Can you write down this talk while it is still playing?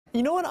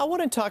You know what? I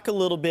want to talk a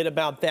little bit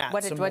about that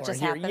What some what more just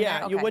here. happened Yeah,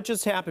 there? Okay. what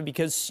just happened,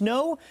 because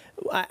snow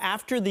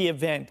after the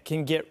event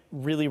can get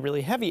really,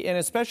 really heavy, and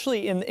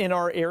especially in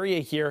our area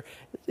here,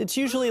 it's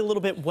usually a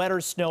little bit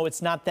wetter snow.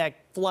 It's not that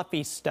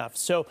fluffy stuff.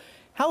 So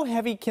how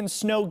heavy can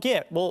snow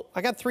get? Well,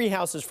 I got three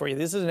houses for you.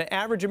 This is an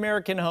average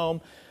American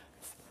home.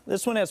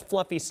 This one has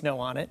fluffy snow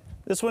on it.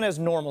 This one has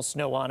normal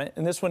snow on it,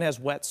 and this one has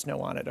wet snow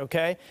on it,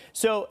 okay?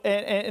 So,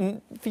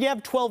 and if you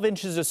have 12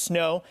 inches of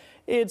snow,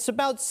 it's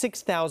about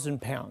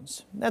 6,000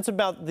 pounds. That's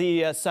about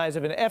the size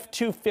of an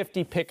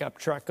F-250 pickup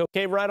truck,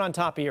 okay, right on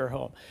top of your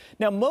home.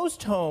 Now,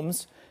 most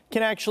homes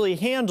can actually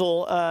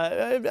handle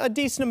a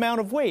decent amount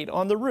of weight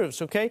on the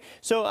roofs, okay?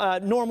 So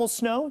normal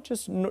snow,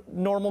 just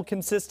normal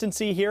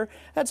consistency here.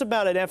 That's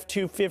about an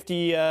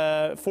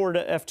F-250, Ford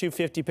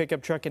F-250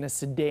 pickup truck and a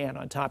sedan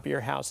on top of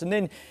your house. And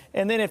then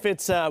if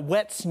it's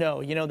wet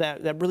snow, you know,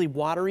 that really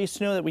watery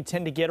snow that we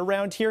tend to get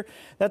around here,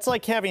 that's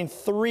like having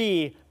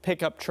 3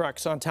 pickup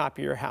trucks on top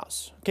of your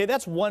house. Okay,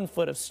 that's 1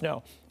 foot of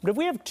snow. But if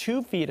we have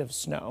 2 feet of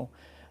snow,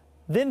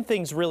 then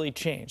things really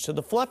change. So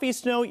the fluffy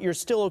snow, you're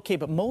still okay,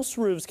 but most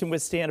roofs can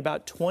withstand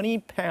about 20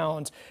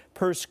 pounds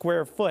per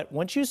square foot.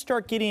 Once you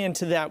start getting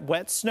into that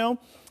wet snow,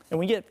 and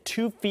we get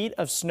 2 feet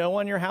of snow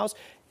on your house,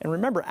 and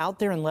remember, out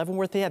there in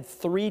Leavenworth, they had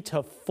 3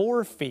 to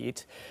 4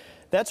 feet,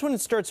 that's when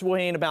it starts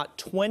weighing about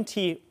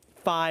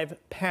 25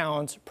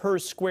 pounds per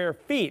square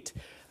feet.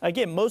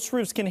 Again, most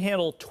roofs can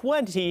handle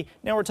 20.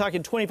 Now we're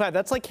talking 25.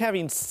 That's like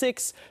having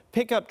 6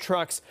 pickup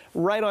trucks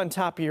right on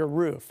top of your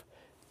roof.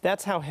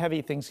 That's how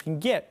heavy things can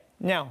get.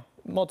 Now,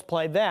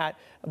 multiply that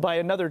by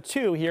another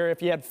 2 here.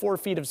 If you had 4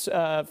 feet of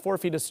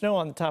snow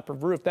on the top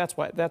of a roof, that's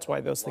why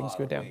those things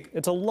go down.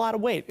 It's a lot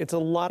of weight. It's a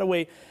lot of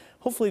weight.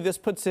 Hopefully, this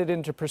puts it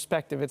into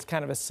perspective. It's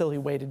kind of a silly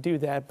way to do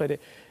that, but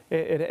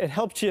it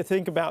helps you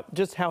think about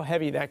just how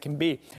heavy that can be.